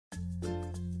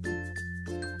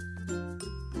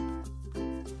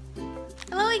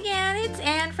again, it's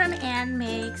Anne from Anne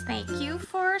Makes. Thank you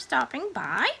for stopping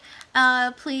by.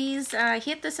 Please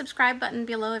hit the subscribe button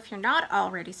below if you're not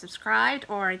already subscribed,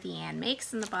 or the Anne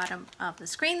Makes in the bottom of the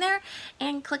screen there,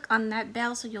 and click on that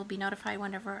bell so you'll be notified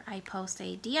whenever I post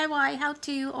a DIY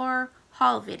how-to or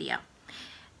haul video.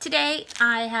 Today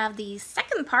I have the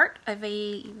second part of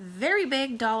a very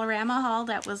big Dollarama haul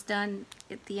that was done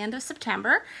at the end of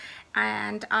September,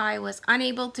 and I was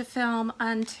unable to film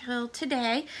until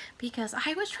today because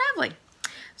I was traveling.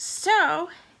 So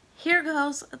here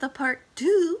goes the part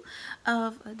 2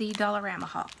 of the Dollarama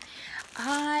haul.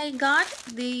 I got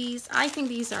these, I think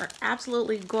these are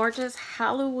absolutely gorgeous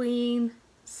Halloween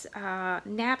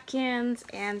napkins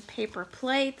and paper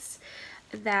plates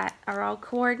that are all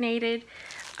coordinated.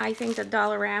 I think the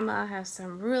Dollarama has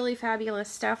some really fabulous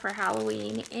stuff for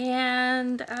Halloween,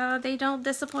 and they don't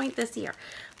disappoint this year.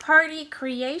 Party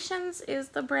Creations is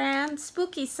the brand.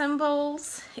 Spooky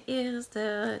Symbols is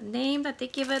the name that they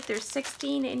give it. There's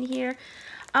 16 in here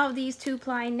of these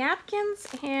 2-ply napkins,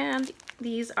 and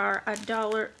these are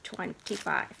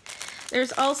 $1.25.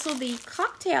 There's also the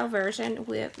cocktail version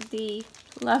with the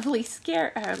lovely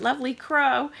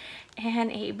crow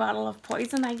and a bottle of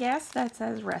poison, I guess, that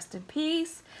says rest in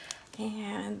peace.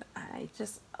 And I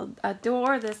just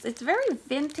adore this. It's very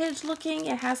vintage looking.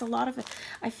 It has a lot of,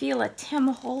 I feel, a Tim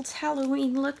Holtz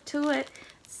Halloween look to it.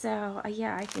 So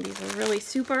yeah, I think these are really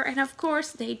super. And of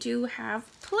course they do have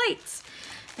plates.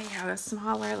 They have a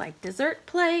smaller like dessert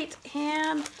plate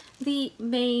and the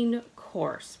main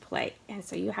course plate, and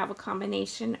so you have a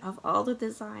combination of all the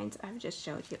designs I've just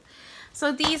showed you.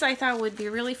 So these I thought would be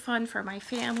really fun for my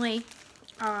family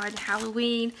on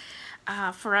Halloween,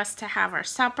 for us to have our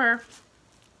supper.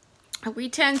 We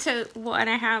tend to want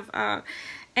to have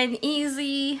an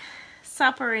easy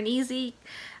supper, an easy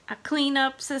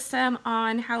cleanup system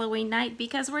on Halloween night,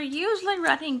 because we're usually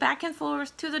running back and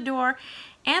forth to the door,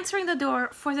 answering the door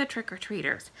for the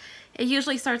trick-or-treaters. It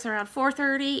usually starts around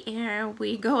 4:30 and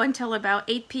we go until about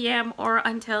 8 p.m. or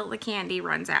until the candy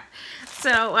runs out.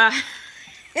 So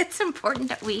it's important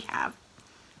that we have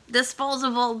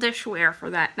disposable dishware for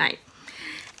that night.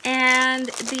 And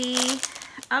the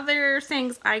other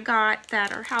things I got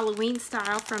that are Halloween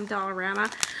style from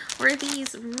Dollarama were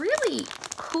these really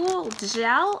cool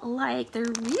gel, like they're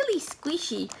really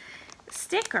squishy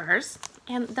stickers.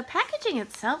 And the packaging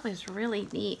itself is really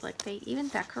neat. Like they even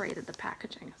decorated the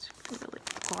packaging. It's really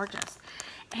gorgeous.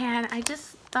 And I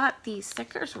just thought these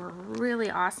stickers were really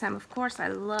awesome. Of course, I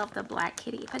love the black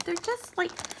kitty, but they're just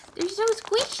like, they're so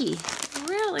squishy.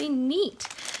 Really neat.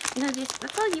 You know,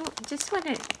 that's all you just want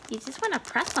to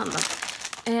press on them.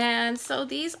 And so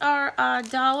these are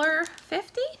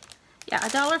 $1.50. Yeah,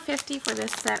 $1.50 for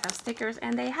this set of stickers,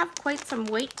 and they have quite some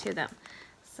weight to them.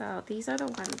 So these are the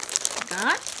ones I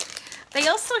got. They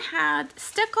also had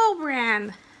Sticko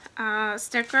brand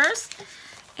stickers,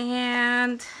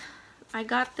 and I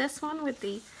got this one with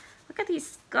the, look at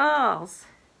these skulls.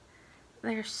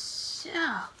 They're so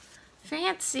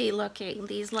fancy looking.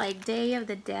 These like Day of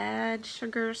the Dead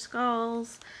sugar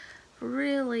skulls,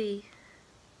 really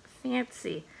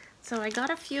fancy. So I got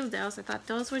a few of those. I thought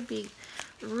those would be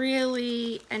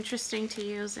really interesting to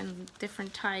use in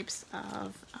different types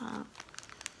of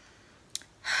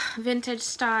vintage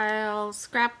style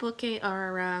scrapbooking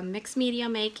or mixed media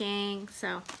making.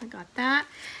 So I got that,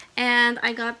 and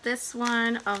I got this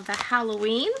one of the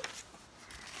Halloween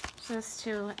just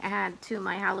to add to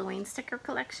my Halloween sticker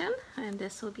collection, and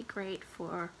this will be great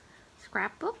for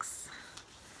scrapbooks.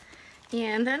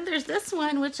 And then there's this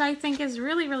one, which I think is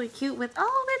really cute, with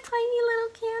all the tiny little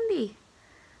candy.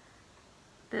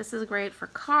 This is great for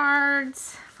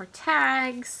cards, for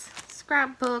tags,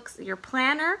 scrapbooks, your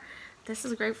planner. This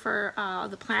is great for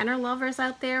the planner lovers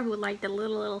out there who like the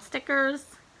little stickers.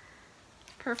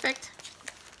 Perfect.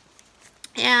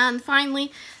 And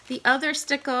finally, the other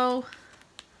Sticko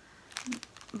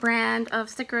brand of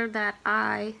sticker that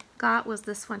I got was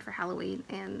this one for Halloween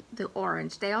in the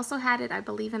orange. They also had it, I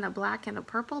believe, in a black and a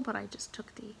purple, but I just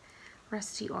took the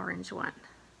rusty orange one.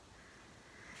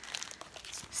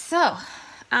 So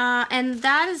and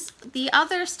that is, the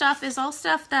other stuff is all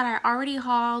stuff that I already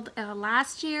hauled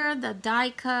last year. The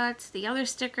die cuts, the other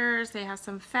stickers, they have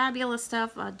some fabulous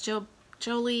stuff,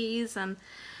 Jolie's and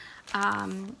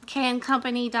K &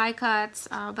 Company die cuts,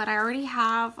 but I already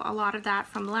have a lot of that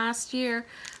from last year,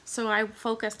 so I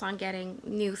focused on getting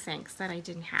new things that I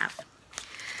didn't have.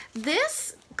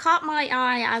 This caught my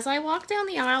eye as I walked down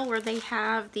the aisle where they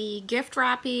have the gift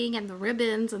wrapping and the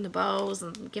ribbons and the bows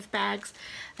and the gift bags.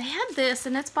 They had this,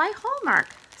 and it's by Hallmark,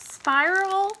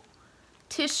 Spiral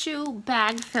Tissue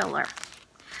Bag Filler.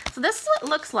 So this is what it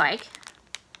looks like.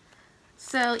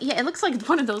 So yeah, it looks like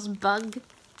one of those bug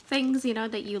things, you know,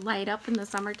 that you light up in the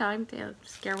summertime to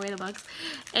scare away the bugs.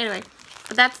 Anyway,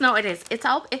 that's not what it is.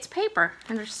 It's paper,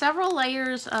 and there's several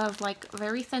layers of like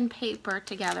very thin paper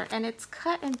together, and it's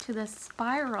cut into this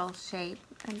spiral shape,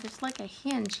 and there's like a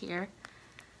hinge here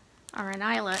or an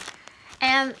eyelet,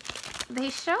 and they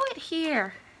show it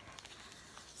here.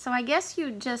 So I guess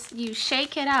you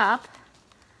shake it up,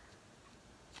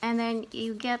 and then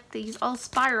you get these all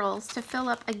spirals to fill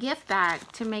up a gift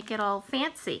bag to make it all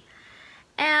fancy.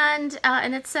 And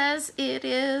it says it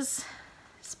is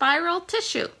spiral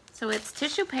tissue. So it's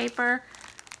tissue paper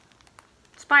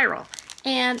spiral.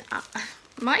 And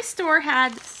my store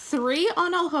had 3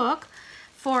 on a hook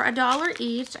for $1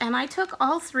 each, and I took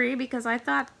all 3 because I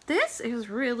thought this is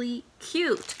really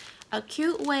cute. A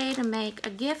cute way to make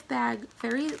a gift bag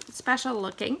very special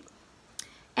looking.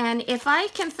 And if I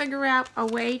can figure out a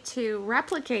way to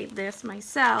replicate this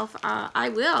myself, I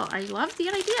will. I love the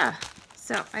idea.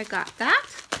 So I got that.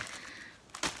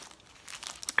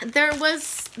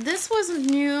 This was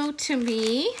new to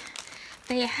me.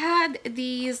 They had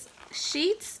these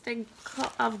sheets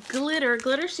of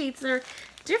glitter sheets. They're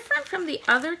different from the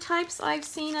other types I've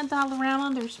seen at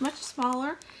Dollarama. They're much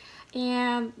smaller,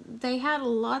 and they had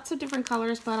lots of different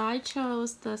colors, but I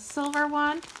chose the silver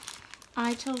one.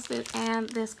 I chose it, and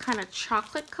this kind of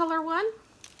chocolate color one,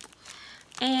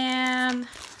 and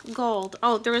gold.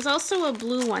 Oh, there was also a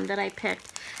blue one that I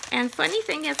picked. And funny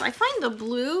thing is, I find the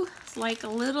blue like a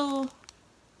little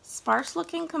sparse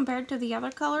looking compared to the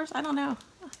other colors. I don't know.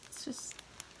 It's just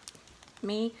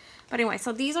me. But anyway,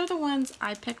 so these are the ones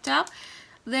I picked up.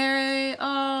 They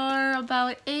are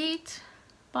about 8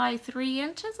 by 3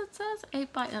 inches, it says.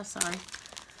 8 by, oh, sorry.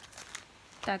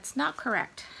 That's not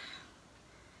correct.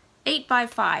 8 by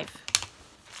 5.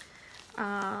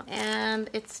 And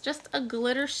it's just a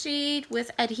glitter sheet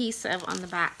with adhesive on the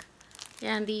back.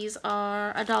 And these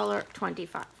are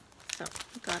 $1.25. So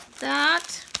got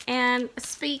that. And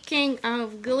speaking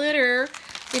of glitter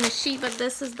in a sheet, but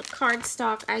this is the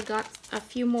cardstock. I got a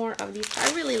few more of these.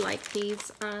 I really like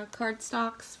these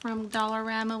cardstocks from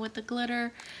Dollarama with the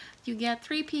glitter. You get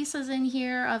 3 pieces in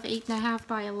here of 8.5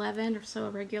 by 11 or so, a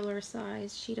regular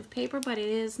size sheet of paper, but it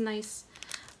is nice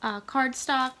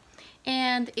cardstock,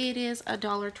 and it is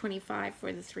 $1.25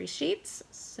 for the 3 sheets.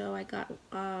 So I got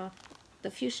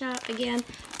the fuchsia again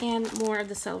and more of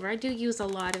the silver. I do use a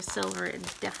lot of silver in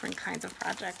different kinds of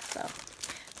projects, so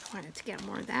I wanted to get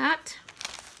more of that.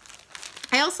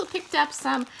 I also picked up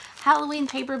some Halloween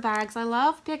paper bags. I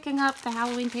love picking up the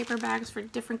Halloween paper bags for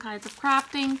different kinds of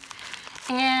crafting,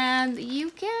 and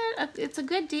you get it's a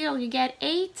good deal. You get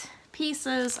 8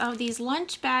 pieces of these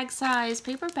lunch bag size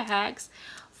paper bags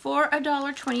for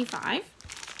 $1.25.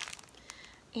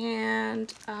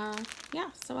 And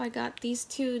yeah, so I got these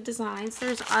 2 designs.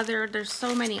 There's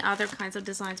so many other kinds of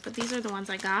designs, but these are the ones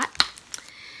I got.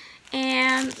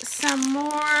 And some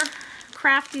more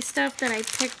crafty stuff that I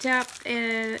picked up.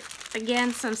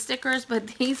 Again, some stickers, but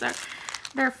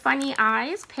they're funny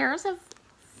eyes, pairs of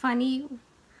funny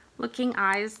looking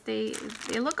eyes. They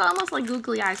look almost like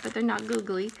googly eyes, but they're not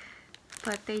googly.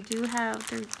 But they do have,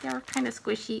 they're kind of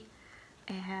squishy.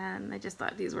 And I just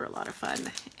thought these were a lot of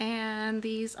fun. And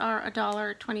these are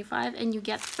 $1.25, and you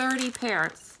get 30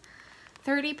 pairs.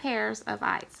 30 pairs of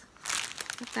eyes.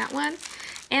 Like that one.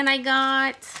 And I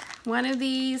got one of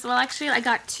these. Well, actually, I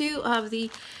got 2 of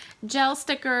the gel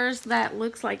stickers that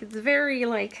looks like it's very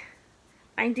like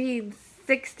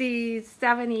 1960s,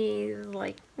 70s,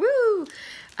 like woo,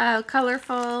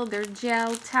 colorful. They're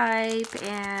gel type,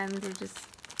 and they're just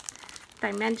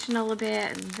dimensional a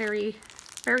bit, and very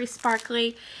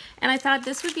sparkly. And I thought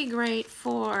this would be great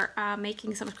for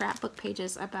making some scrapbook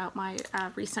pages about my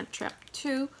recent trip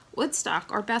to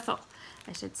Woodstock, or Bethel,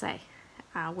 I should say,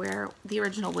 where the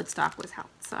original Woodstock was held.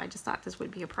 So I just thought this would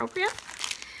be appropriate.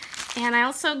 And I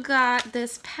also got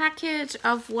this package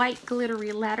of white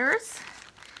glittery letters.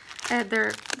 They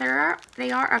are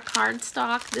a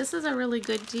cardstock. This is a really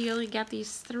good deal. You get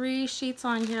these 3 sheets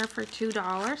on here for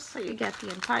 $2. So you get the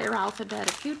entire alphabet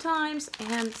a few times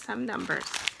and some numbers.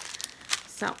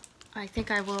 So I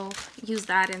think I will use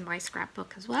that in my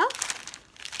scrapbook as well.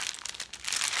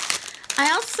 I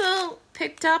also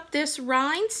picked up this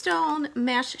rhinestone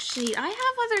mesh sheet. I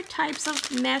have other types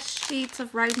of mesh sheets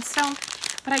of rhinestone,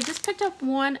 but I just picked up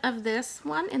one of this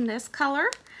one in this color.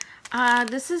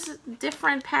 This is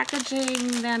different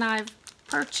packaging than I've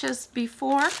purchased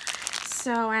before.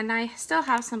 So, and I still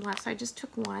have some left, so I just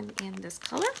took one in this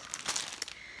color.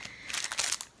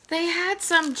 They had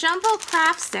some jumbo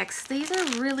craft sticks. These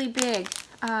are really big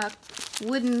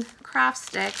wooden craft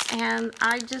sticks, and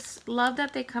I just love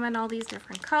that they come in all these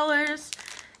different colors.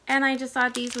 And I just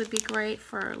thought these would be great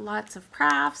for lots of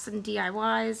crafts and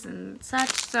DIYs and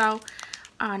such. So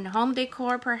on home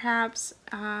decor perhaps.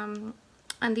 And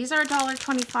these are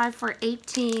 $1.25 for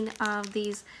 18 of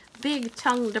these big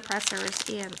tongue depressors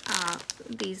in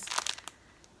these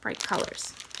bright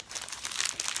colors.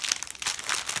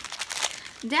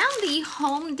 Down the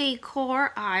home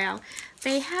decor aisle,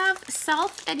 they have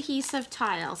self-adhesive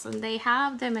tiles, and they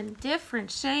have them in different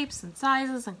shapes and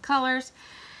sizes and colors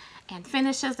and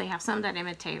finishes. They have some that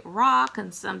imitate rock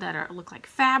and some that look like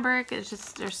fabric. It's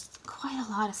just, there's quite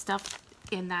a lot of stuff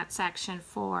in that section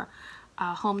for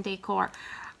home decor.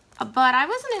 But I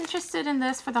wasn't interested in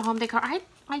this for the home decor. I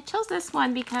chose this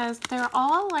one because they're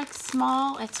all like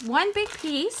small. It's one big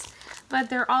piece, but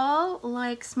they're all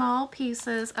like small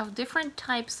pieces of different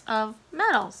types of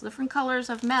metals, different colors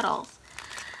of metals.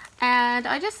 And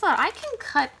I just thought I can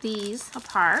cut these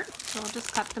apart. So I'll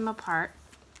just cut them apart.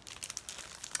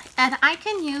 And I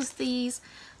can use these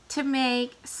to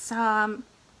make some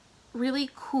really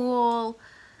cool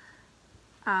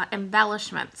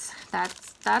embellishments.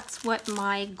 That's what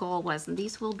my goal was. And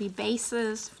these will be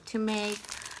bases to make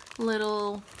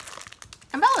little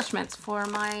embellishments for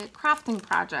my crafting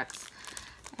projects.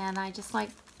 And I just like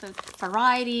the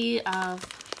variety of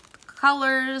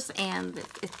colors, and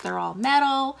they're all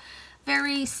metal,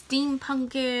 very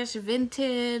steampunkish,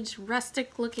 vintage,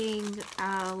 rustic looking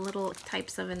little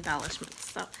types of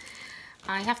embellishments. So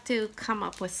I have to come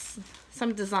up with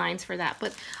some designs for that.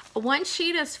 But one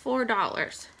sheet is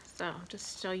 $4. So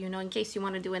just so you know, in case you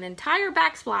want to do an entire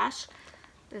backsplash,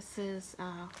 this is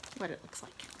what it looks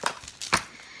like.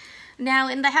 Now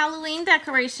in the Halloween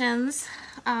decorations,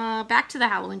 back to the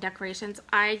Halloween decorations,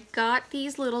 I got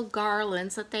these little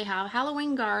garlands that they have,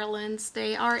 Halloween garlands.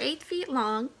 They are 8 feet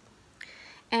long.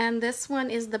 And this one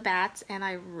is the bats, and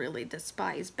I really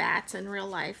despise bats in real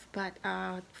life. But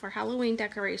for Halloween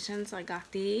decorations, I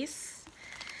got these.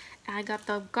 I got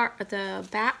the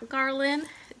bat garland,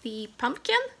 the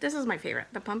pumpkin. This is my favorite.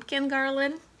 The pumpkin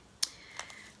garland,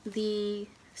 the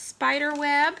spider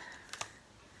web,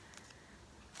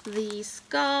 the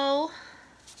skull.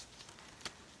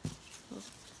 I'll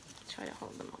try to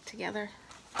hold them all together.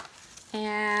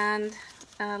 And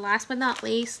last but not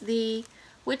least, the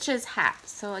witch's hat.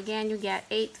 So again, you get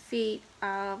 8 feet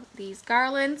of these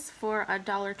garlands for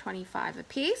 $1.25 a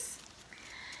piece.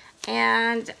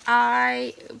 And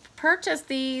I purchased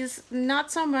these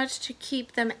not so much to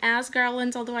keep them as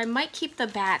garlands, although I might keep the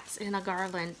bats in a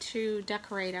garland to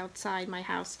decorate outside my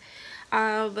house.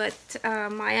 But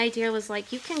my idea was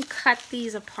like, you can cut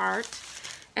these apart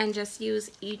and just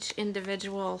use each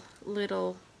individual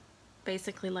little,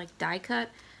 basically like die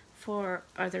cut, for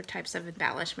other types of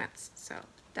embellishments. So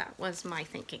that was my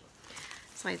thinking.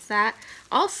 Besides that,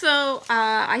 also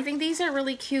I think these are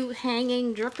really cute,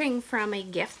 hanging, dripping from a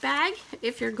gift bag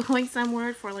if you're going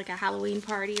somewhere for like a Halloween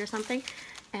party or something.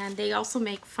 And they also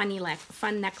make fun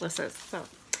necklaces. So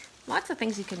lots of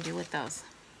things you can do with those.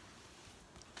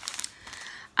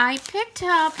 I picked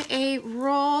up a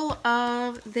roll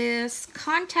of this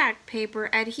contact paper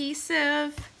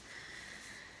adhesive,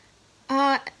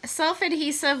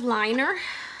 self-adhesive liner.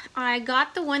 I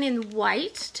got the one in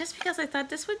white just because I thought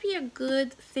this would be a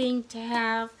good thing to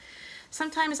have.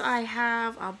 Sometimes I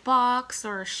have a box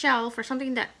or a shelf or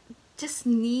something that just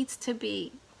needs to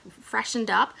be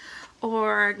freshened up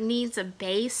or needs a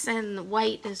base, and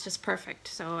white is just perfect.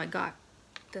 So I got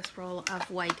this roll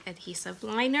of white adhesive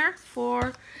liner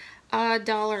for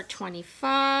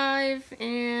 $1.25,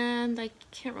 and I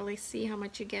can't really see how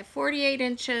much you get. 48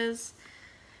 inches.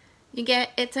 You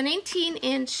get, it's an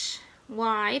 18-inch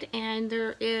wide, and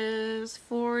there is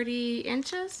 40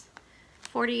 inches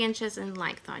in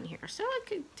length on here. So I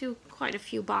could do quite a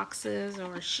few boxes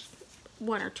or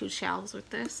one or two shelves with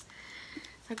this.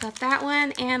 I got that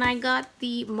one, and I got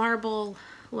the marble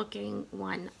looking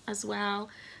one as well,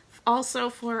 also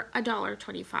for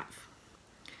 $1.25.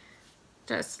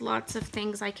 Just lots of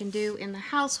things I can do in the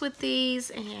house with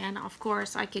these, and of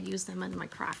course I could use them in my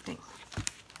crafting.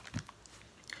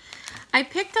 I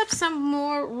picked up some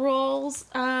more rolls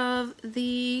of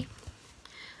the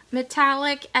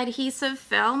metallic adhesive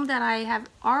film that I have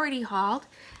already hauled.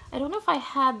 I don't know if I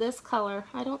had this color.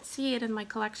 I don't see it in my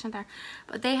collection there.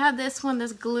 But they had this one,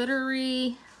 this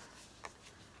glittery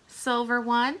silver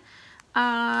one.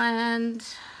 And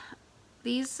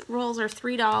these rolls are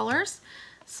 $3.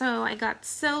 So I got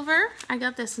silver. I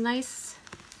got this nice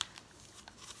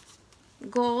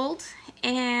gold,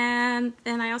 and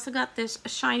then I also got this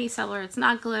shiny silver. It's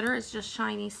not glitter, it's just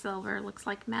shiny silver. It looks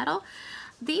like metal.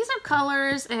 these are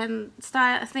colors and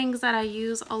style things that I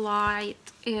use a lot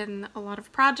in a lot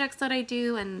of projects that I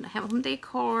do, and home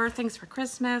decor, things for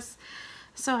Christmas.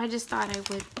 So I just thought I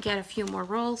would get a few more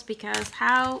rolls, because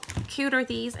how cute are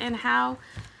these and how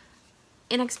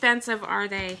inexpensive are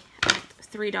they at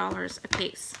 $3 a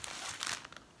piece.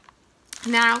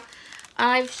 Now,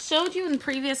 I've showed you in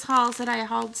previous hauls that I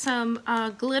hauled some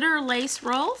glitter lace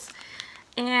rolls,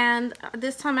 and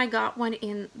this time I got one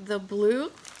in the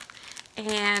blue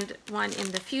and one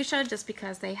in the fuchsia, just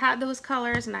because they had those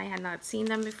colors and I had not seen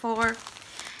them before.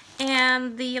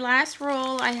 And the last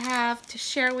roll I have to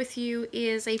share with you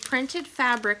is a printed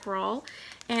fabric roll,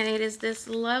 and it is this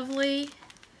lovely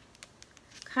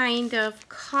kind of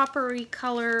coppery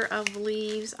color of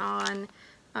leaves on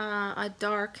a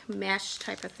dark mesh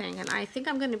type of thing. And I think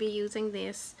I'm going to be using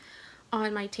this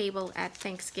on my table at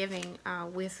Thanksgiving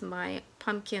with my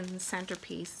pumpkin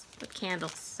centerpiece with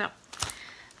candles. So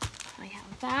I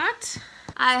have that.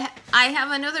 I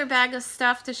have another bag of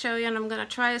stuff to show you, and I'm going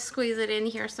to try to squeeze it in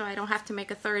here so I don't have to make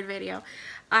a third video.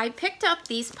 I picked up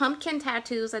these pumpkin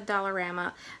tattoos at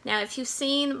Dollarama. Now, if you've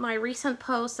seen my recent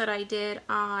post that I did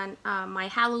on my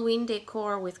Halloween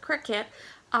decor with Cricut,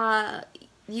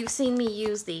 you've seen me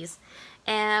use these.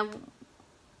 And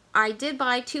I did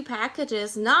buy 2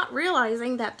 packages, not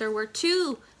realizing that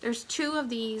there's two of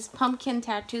these pumpkin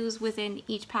tattoos within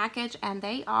each package, and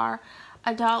they are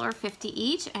 $1.50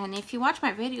 each. And if you watch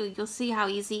my video, you'll see how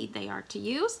easy they are to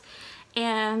use.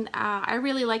 And I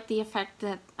really like the effect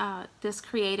that this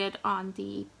created on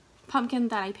the pumpkin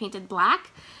that I painted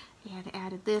black, and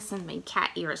added this and made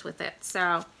cat ears with it.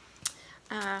 So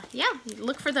yeah,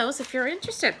 look for those if you're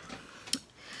interested.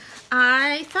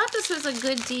 I thought this was a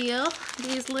good deal.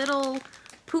 These little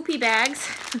poopy bags.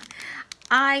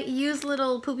 I use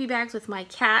little poopy bags with my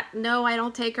cat. No, I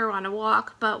don't take her on a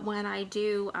walk, but when I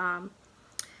do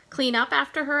clean up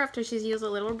after her, after she's used a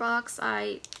litter box,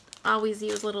 I always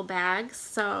use little bags.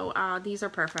 So these are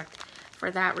perfect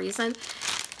for that reason.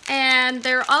 And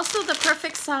they're also the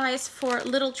perfect size for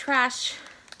little trash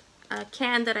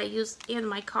can that I use in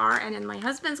my car and in my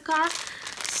husband's car.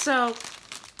 So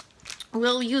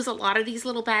we'll use a lot of these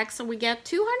little bags. So we get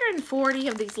 240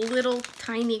 of these little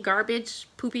tiny garbage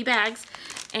poopy bags,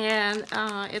 and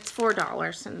it's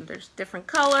 $4. And there's different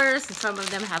colors, and some of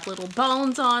them have little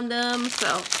bones on them.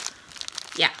 So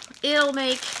yeah, it'll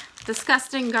make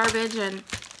disgusting garbage and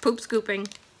poop scooping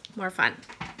more fun,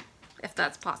 if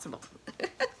that's possible.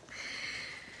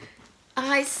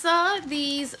 I saw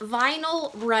these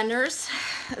vinyl runners.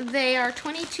 They are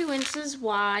 22 inches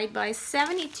wide by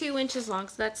 72 inches long,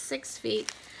 so that's 6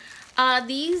 feet.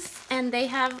 These, and they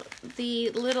have the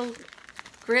little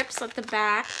grips at the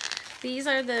back. These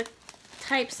are the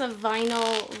types of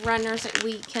vinyl runners that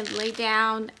we can lay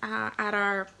down at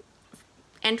our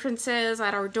entrances,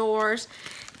 at our doors,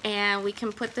 and we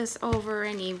can put this over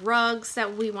any rugs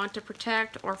that we want to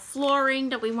protect, or flooring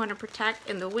that we want to protect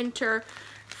in the winter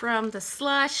from the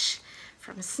slush,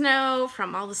 from snow,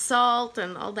 from all the salt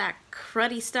and all that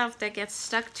cruddy stuff that gets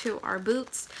stuck to our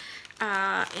boots,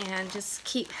 and just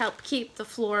help keep the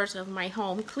floors of my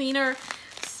home cleaner.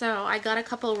 So I got a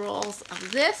couple rolls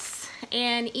of this,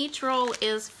 and each roll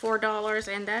is $4,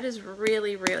 and that is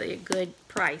really, really a good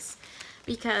price,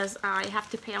 because I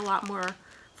have to pay a lot more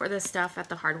for this stuff at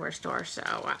the hardware store. So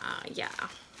yeah,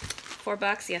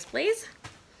 $4, yes please.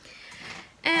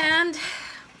 And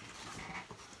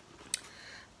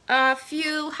a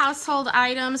few household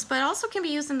items, but also can be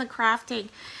used in the crafting.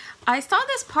 I saw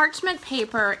this parchment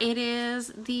paper. It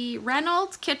is the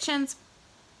Reynolds Kitchens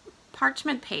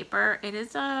parchment paper. It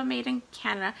is made in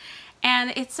Canada,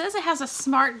 and it says it has a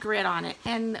smart grid on it,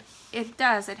 and it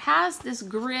does. It has this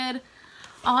grid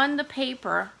on the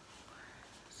paper,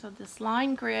 so this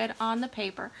line grid on the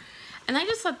paper, and I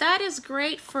just thought that is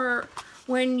great for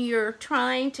when you're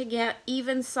trying to get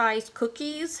even-sized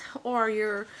cookies, or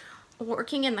you're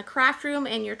working in the craft room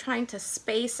and you're trying to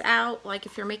space out, like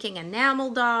if you're making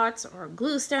enamel dots or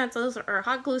glue stencils or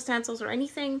hot glue stencils or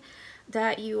anything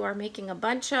that you are making a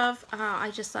bunch of.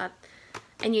 I just thought,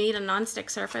 and you need a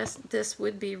non-stick surface, this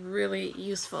would be really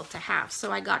useful to have.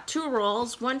 So I got 2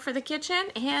 rolls, one for the kitchen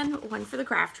and one for the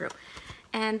craft room.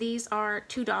 And these are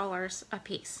 $2 a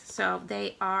piece. So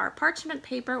they are parchment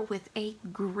paper with a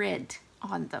grid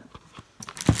on them.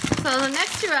 So the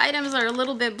next 2 items are a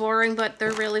little bit boring, but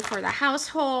they're really for the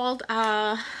household.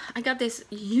 I got this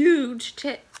huge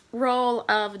roll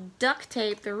of duct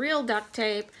tape, the real duct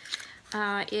tape.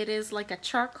 It is like a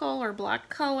charcoal or black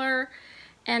color,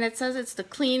 and it says it's the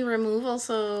clean removal,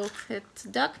 so it's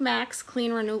Duck Max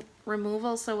clean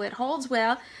removal, so it holds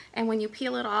well, and when you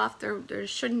peel it off, there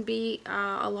shouldn't be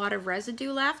a lot of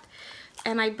residue left.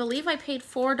 and I believe I paid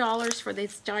 $4 for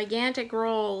this gigantic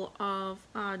roll of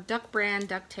Duck brand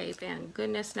duct tape, and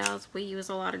goodness knows we use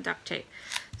a lot of duct tape.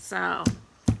 So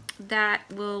that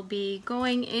will be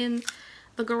going in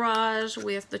the garage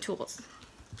with the tools.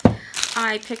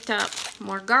 I picked up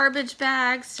more garbage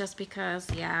bags just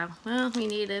because, yeah, well, we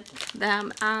needed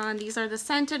them. These are the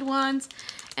scented ones,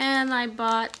 and I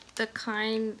bought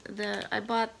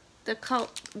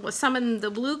some in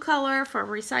the blue color for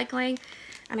recycling,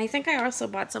 and I think I also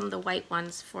bought some of the white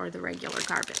ones for the regular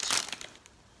garbage.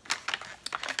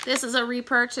 This is a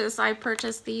repurchase. I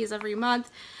purchase these every month.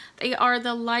 They are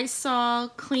the Lysol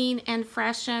Clean and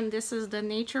Freshen. This is the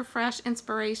Nature Fresh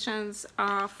Inspirations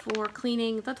for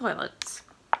cleaning the toilets.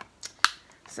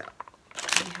 So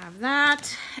I have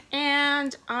that.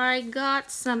 And I got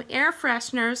some air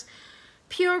fresheners.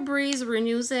 Pure Breeze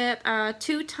renews it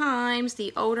 2 times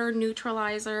the odor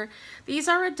neutralizer. These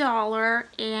are $1,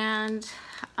 and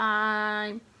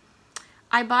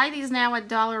I buy these now at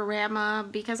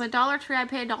Dollarama because at Dollar Tree I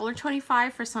pay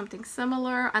 $1.25 for something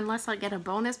similar unless I get a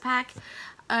bonus pack.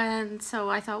 And so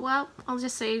I thought, well, I'll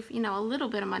just save, you know, a little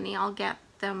bit of money. I'll get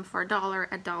them for $1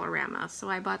 at Dollarama. So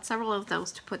I bought several of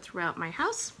those to put throughout my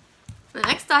house. The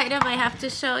next item I have to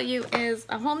show you is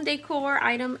a home decor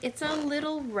item. It's a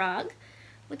little rug.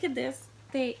 Look at this.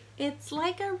 It's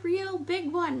like a real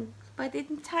big one, but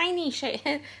in tiny shape,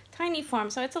 tiny form.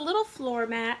 So it's a little floor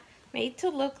mat made to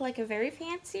look like a very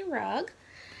fancy rug,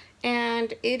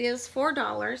 and it is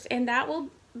 $4, and that will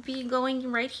be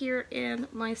going right here in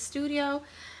my studio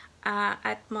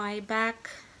at my back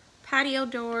patio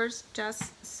doors,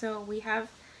 just so we have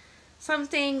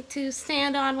something to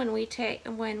stand on when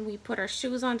we put our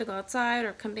shoes on to go outside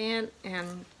or come in,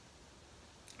 and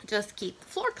just keep the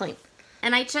floor clean.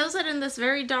 And I chose it in this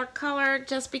very dark color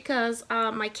just because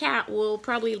my cat will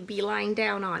probably be lying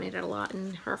down on it a lot,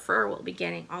 and her fur will be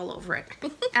getting all over it.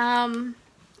 I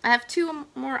have 2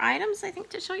 more items I think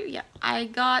to show you. Yeah, I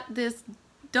got this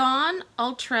Dawn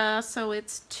Ultra, so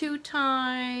it's 2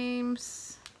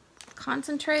 times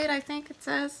concentrate, I think it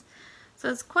says. So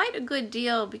it's quite a good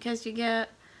deal because you get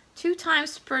 2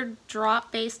 times per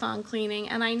drop based on cleaning.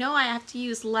 And I know I have to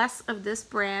use less of this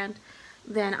brand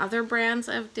than other brands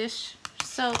of dish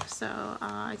soap, so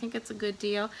I think it's a good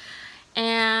deal.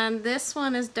 And this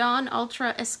one is Dawn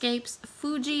Ultra Escapes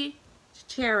Fuji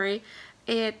Cherry.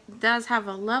 It does have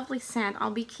a lovely scent.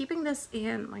 I'll be keeping this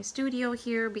in my studio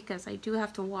here because I do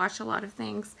have to wash a lot of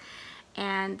things,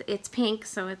 and it's pink,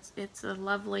 so it's a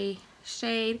lovely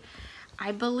shade.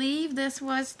 I believe this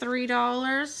was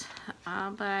 $3,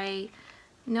 but I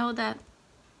know that,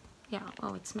 yeah,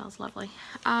 oh, it smells lovely.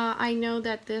 I know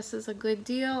that this is a good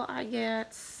deal. I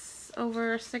get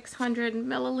over 600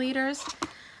 milliliters.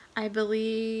 I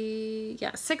believe,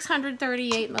 yeah,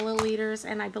 638 milliliters,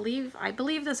 and I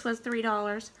believe this was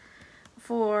 $3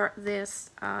 for this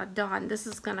Dawn. This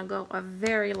is gonna go a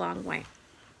very long way.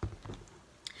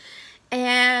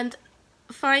 And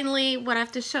finally, what I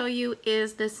have to show you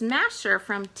is this masher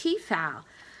from Tefal.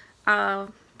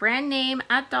 Brand name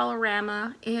at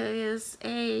Dollarama. It is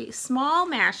a small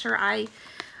masher. I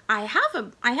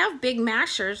have big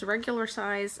mashers, regular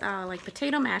size, like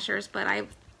potato mashers, but I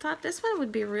thought this one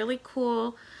would be really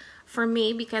cool for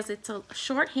me because it's a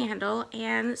short handle,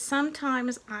 and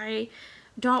sometimes I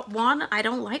don't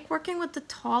like working with the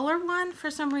taller one for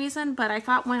some reason, but I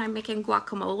thought when I'm making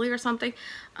guacamole or something,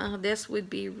 this would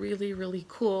be really, really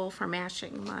cool for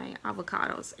mashing my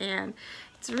avocados. And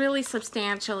it's really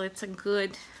substantial. It's a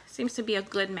good, seems to be a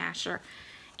good masher.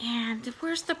 And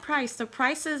where's the price? The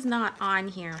price is not on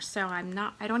here, so I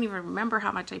don't even remember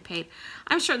how much I paid.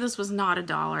 I'm sure this was not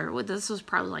 $1. This was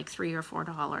probably like $3 or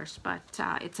 $4, but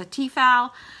it's a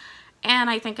Tefal, and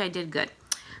I think I did good.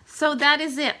 So that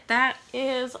is it. That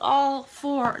is all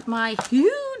for my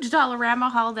huge Dollarama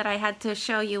haul that I had to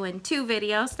show you in 2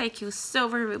 videos. Thank you so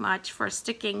very much for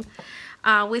sticking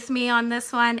with me on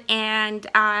this one, and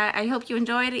I hope you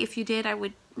enjoyed it. If you did, I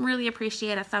would really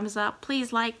appreciate a thumbs up.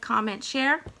 Please like, comment,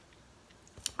 share.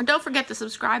 And don't forget to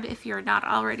subscribe if you're not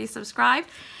already subscribed.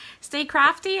 Stay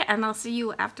crafty, and I'll see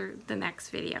you after the next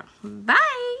video.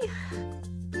 Bye!